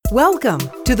Welcome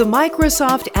to the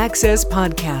Microsoft Access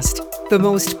Podcast, the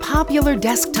most popular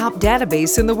desktop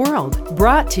database in the world,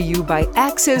 brought to you by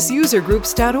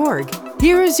AccessUserGroups.org.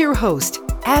 Here is your host,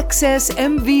 Access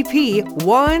MVP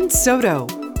Juan Soto.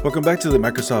 Welcome back to the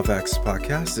Microsoft Access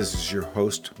Podcast. This is your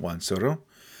host, Juan Soto.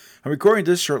 I'm recording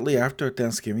this shortly after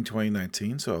Thanksgiving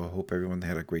 2019, so I hope everyone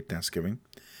had a great Thanksgiving.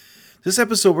 This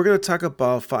episode, we're going to talk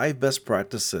about 5 best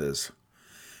practices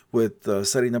with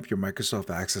setting up your Microsoft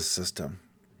Access system.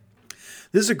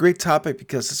 This is a great topic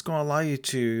because it's going to allow you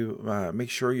to make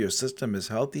sure your system is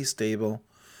healthy, stable,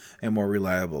 and more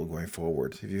reliable going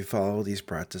forward if you follow these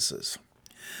practices.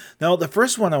 Now, the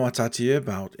first one I want to talk to you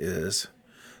about is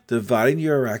dividing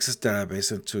your Access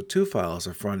database into 2 files,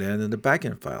 a front end and a back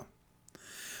end file.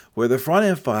 Where the front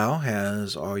end file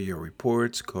has all your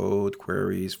reports, code,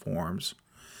 queries, forms,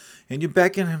 and your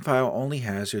back end file only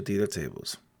has your data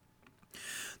tables.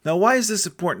 Now, why is this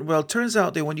important? Well, it turns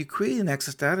out that when you create an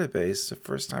Access database the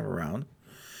first time around,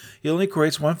 it only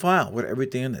creates one file with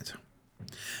everything in it.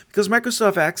 Because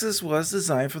Microsoft Access was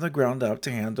designed from the ground up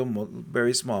to handle a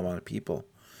very small amount of people,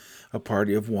 a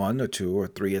party of 1 or 2 or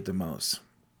 3 at the most.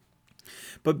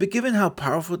 But given how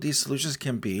powerful these solutions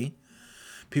can be,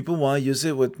 people want to use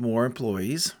it with more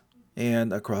employees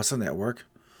and across the network.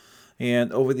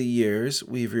 And over the years,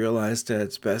 we've realized that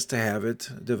it's best to have it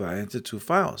divided into 2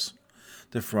 files.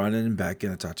 The front end and back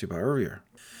end I talked to you about earlier.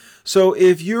 So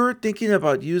if you're thinking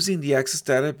about using the Access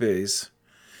database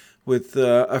with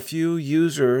a few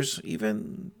users,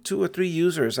 even 2 or 3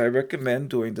 users, I recommend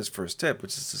doing this first tip,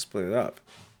 which is to split it up.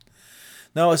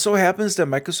 Now, it so happens that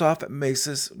Microsoft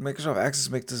Access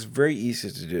makes this very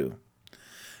easy to do.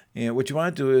 And what you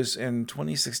want to do is in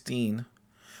 2016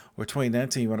 or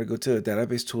 2019, you want to go to the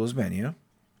Database Tools menu.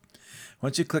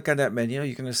 Once you click on that menu,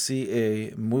 you're going to see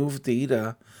a Move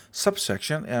Data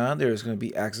subsection, and there's going to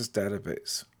be Access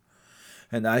Database.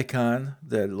 An icon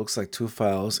that looks like 2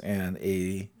 files and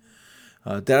a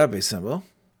database symbol.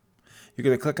 You're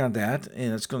going to click on that,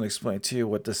 and it's going to explain to you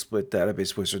what the Split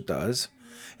Database Wizard does.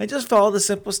 And just follow the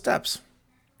simple steps.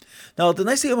 Now, the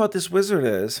nice thing about this wizard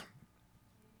is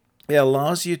it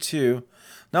allows you to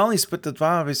not only split the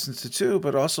database into 2,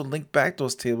 but also link back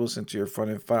those tables into your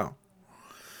front-end file.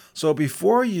 So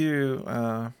before you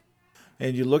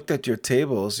and you looked at your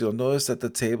tables, you'll notice that the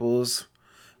tables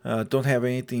don't have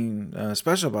anything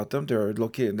special about them. They're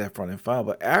located in that front-end file.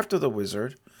 But after the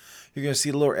wizard, you're going to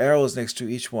see little arrows next to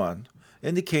each one,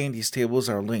 indicating these tables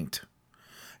are linked.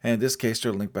 And in this case,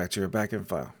 they're linked back to your backend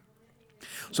file.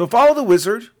 So follow the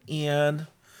wizard, and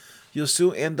you'll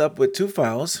soon end up with 2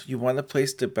 files. You want to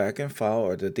place the backend file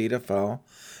or the data file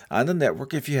on the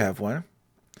network if you have one,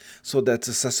 so that's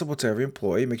accessible to every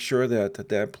employee. Make sure that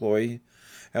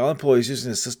all employees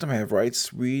using the system have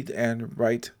rights, read and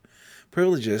write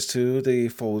privileges to the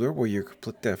folder where you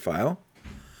put that file.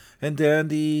 And then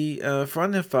the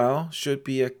front-end file should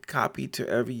be a copy to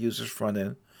every user's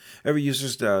front-end, every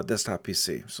user's desktop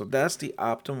PC. So that's the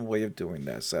optimal way of doing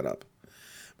that setup.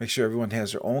 Make sure everyone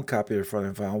has their own copy of the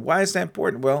front-end file. Why is that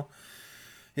important? Well,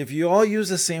 if you all use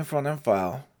the same front-end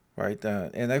file, right,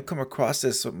 and I've come across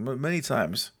this many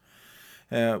times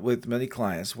with many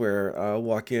clients where I'll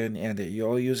walk in and you're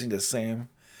all using the same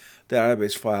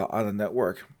database file on the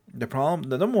network. The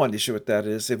number one issue with that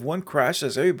is if one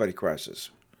crashes, everybody crashes.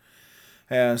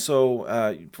 And so,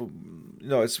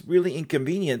 it's really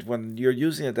inconvenient when you're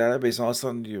using a database and all of a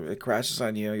sudden it crashes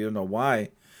on you, you don't know why.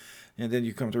 And then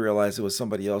you come to realize it was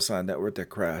somebody else on the network that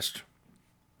crashed.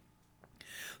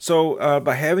 So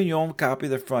by having your own copy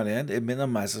of the front end, it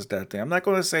minimizes that thing. I'm not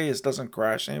going to say it doesn't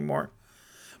crash anymore,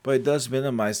 but it does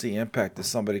minimize the impact if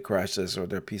somebody crashes or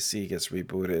their PC gets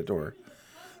rebooted or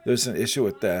there's an issue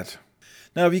with that.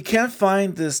 Now, if you can't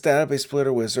find this database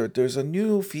splitter wizard, there's a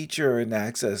new feature in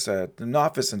Access, in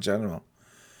Office in general.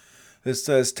 It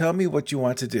says, tell me what you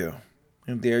want to do.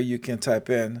 And there you can type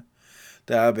in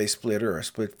database splitter or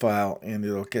split file, and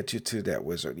it'll get you to that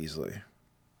wizard easily.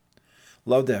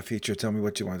 Love that feature. Tell me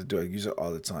what you want to do. I use it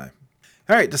all the time.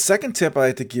 All right, the second tip I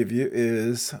like to give you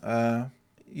is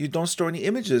you don't store any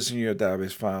images in your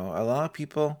database file. A lot of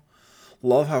people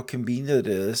love how convenient it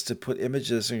is to put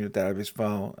images in your database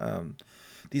file.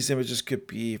 These images could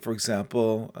be, for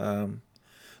example,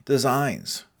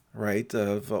 designs, right,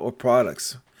 or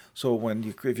products. So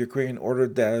if you're creating an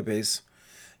ordered database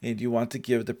and you want to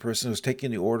give the person who's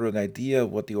taking the order an idea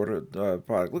of what the order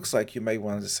product looks like, you may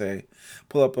want to say,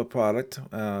 pull up a product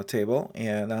table,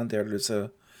 and on there there's a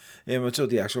image of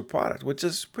the actual product, which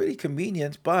is pretty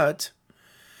convenient, but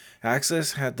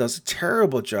Access does a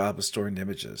terrible job of storing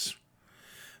images.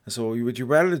 And so what you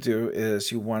rather do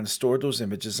is you want to store those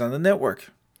images on the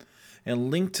network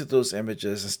and link to those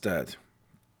images instead.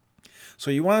 So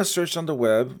you want to search on the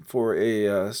web for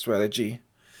a strategy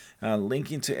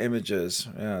linking to images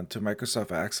to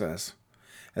Microsoft Access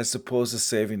as opposed to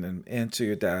saving them into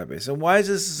your database. And why is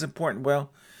this important?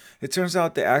 Well, it turns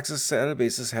out the Access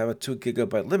databases have a 2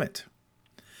 gigabyte limit.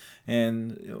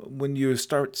 And when you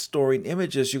start storing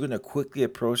images, you're going to quickly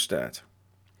approach that.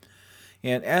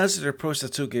 And as it approaches the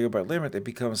 2 gigabyte limit, it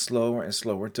becomes slower and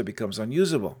slower until it becomes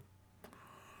unusable.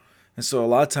 And so a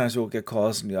lot of times we'll get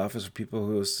calls in the office of people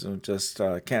who just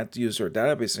can't use their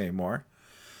database anymore.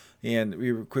 And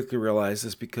we quickly realize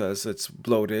it's because it's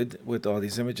bloated with all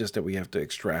these images that we have to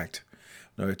extract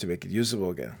in order to make it usable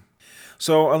again.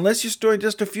 So unless you're storing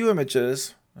just a few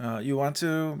images, you want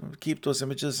to keep those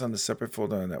images on a separate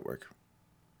folder on the network.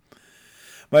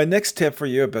 My next tip for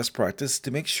you, a best practice, is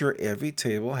to make sure every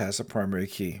table has a primary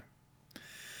key.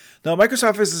 Now,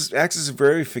 Microsoft Access is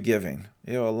very forgiving.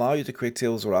 It will allow you to create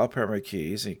tables without primary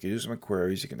keys, and you can use them in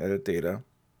queries, you can edit data.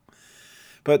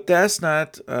 But that's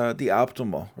not the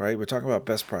optimal, right? We're talking about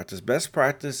best practice. Best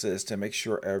practice is to make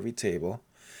sure every table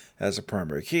has a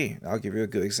primary key. I'll give you a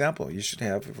good example. You should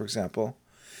have, for example,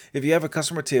 if you have a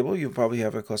customer table, you probably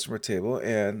have a customer table,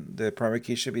 and the primary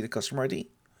key should be the customer ID.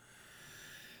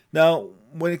 Now,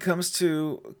 when it comes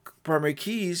to primary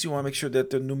keys, you want to make sure that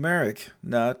they're numeric,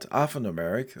 not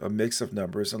alphanumeric, a mix of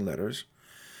numbers and letters,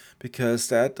 because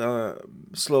that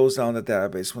slows down the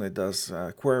database when it does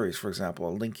queries, for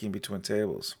example, linking between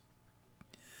tables.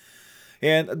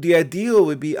 And the ideal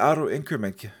would be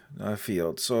auto-increment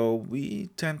field. So we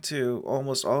tend to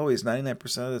almost always,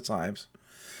 99% of the times,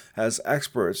 as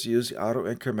experts, use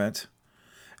auto-increment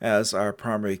as our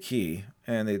primary key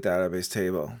in a database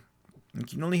table. You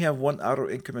can only have one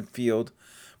auto-increment field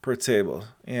per table,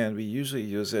 and we usually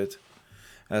use it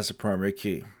as a primary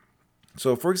key.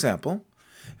 So, for example,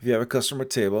 if you have a customer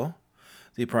table,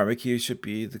 the primary key should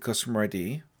be the customer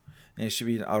ID, and it should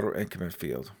be an auto-increment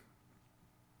field.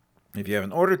 If you have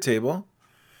an order table,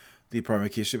 the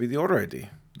primary key should be the order ID.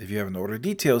 If you have an order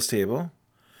details table,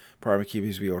 primary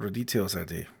key should be order details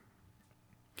ID.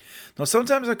 Now,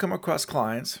 sometimes I come across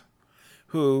clients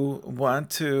who want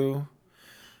to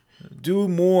do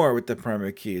more with the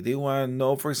primary key. They want to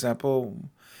know, for example,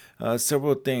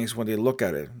 several things when they look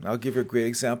at it. I'll give you a great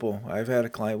example. I've had a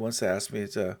client once ask me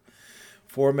to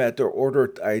format their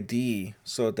order ID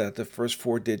so that the first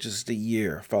 4 digits is the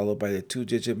year, followed by the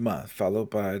 2-digit month,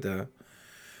 followed by the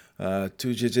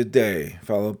 2-digit day,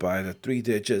 followed by the 3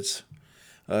 digits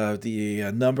of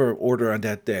the number of order on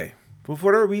that day. But for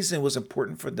whatever reason, it was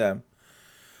important for them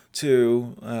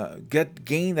to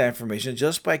gain that information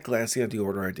just by glancing at the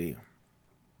order ID.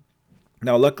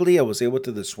 Now, luckily, I was able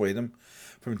to dissuade them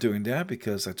from doing that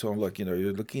because I told them, look,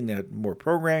 you're looking at more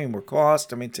programming, more cost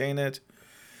to maintain it.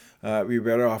 We're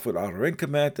better off with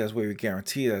auto-increment. That's where we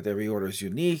guarantee that every order is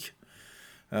unique.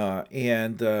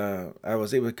 And I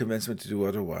was able to convince them to do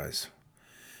otherwise.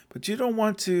 But you don't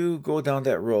want to go down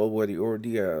that road where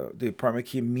the primary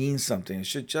key means something. It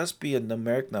should just be a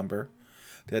numeric number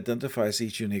that identifies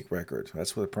each unique record.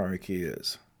 That's what a primary key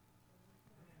is.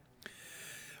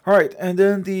 All right, and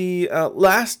then the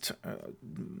last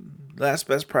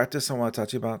best practice I want to talk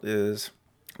to you about is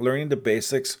learning the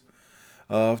basics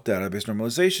of database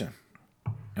normalization.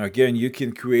 Now, again, you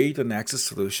can create an Access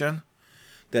solution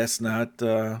that's not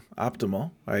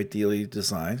optimal, ideally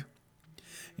designed,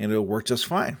 and it'll work just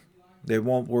fine. They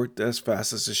won't work as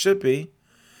fast as it should be,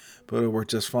 but it'll work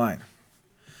just fine.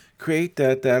 Create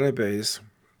that database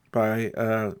by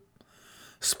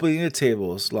splitting the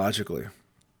tables logically.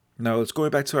 Now, let's go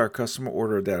back to our customer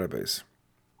order database.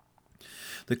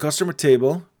 The customer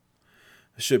table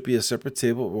should be a separate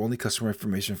table with only customer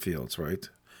information fields, right?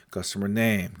 Customer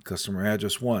name, customer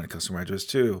address 1, customer address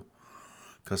 2,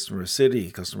 customer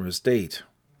city, customer state.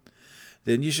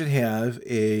 Then you should have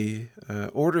a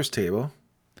orders table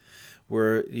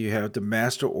where you have the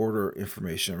master order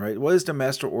information, right? What is the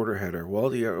master order header? Well,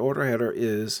 the order header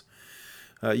is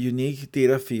unique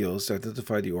data fields that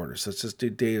identify the order, such as the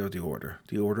date of the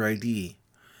order ID,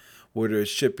 whether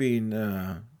it's shipping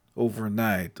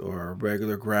overnight or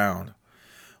regular ground,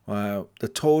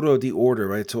 the total of the order,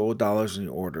 right? Total dollars in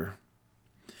the order.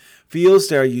 Fields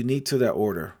that are unique to that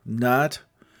order, not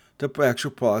the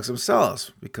actual products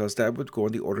themselves, because that would go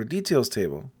in the order details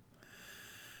table,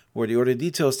 where the order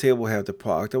details table will have the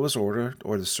product that was ordered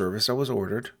or the service that was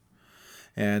ordered,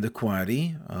 and the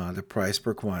quantity, the price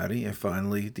per quantity, and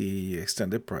finally the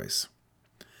extended price.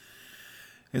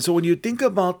 And so when you think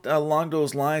about along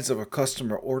those lines of a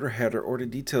customer order header, order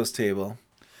details table,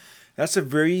 that's a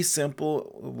very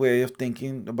simple way of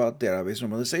thinking about database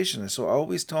normalization. And so I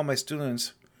always tell my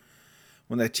students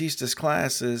when I teach this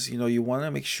class is, you want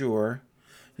to make sure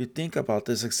you think about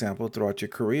this example throughout your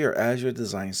career as you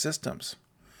design systems.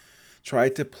 Try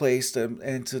to place them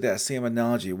into that same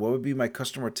analogy. What would be my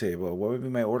customer table? What would be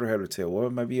my order header table?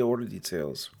 What might be order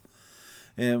details?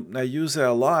 And I use that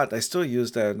a lot. I still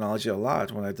use that analogy a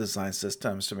lot when I design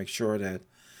systems to make sure that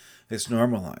it's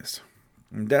normalized.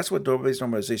 And that's what database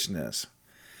normalization is.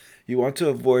 You want to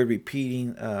avoid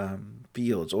repeating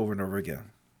fields over and over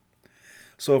again.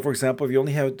 So, for example, if you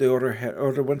only have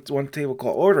the one table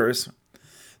called orders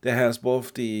that has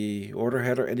both the order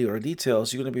header and the order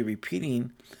details, you're going to be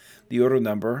repeating the order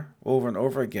number over and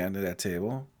over again in that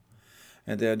table.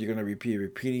 And then you're going to be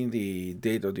repeating the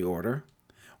date of the order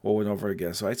over and over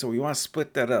again. So we want to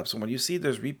split that up. So when you see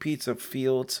there's repeats of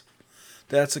fields,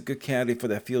 that's a good candidate for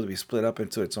that field to be split up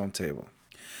into its own table.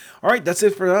 All right, that's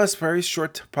it for us. Very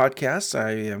short podcast.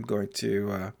 I am going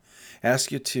to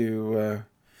ask you to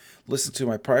listen to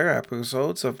my prior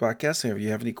episodes of podcasts. And if you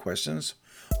have any questions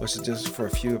or suggestions for a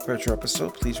future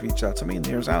episode, please reach out to me. And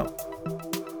here's out.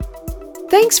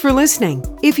 Thanks for listening.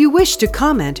 If you wish to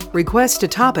comment, request a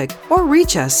topic, or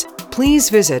reach us, please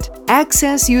visit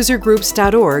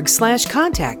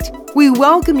accessusergroups.org/contact. We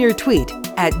welcome your tweet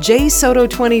at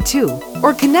jsoto22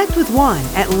 or connect with Juan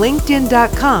at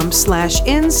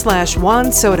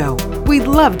linkedin.com/in/Juan Soto. We'd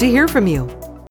love to hear from you.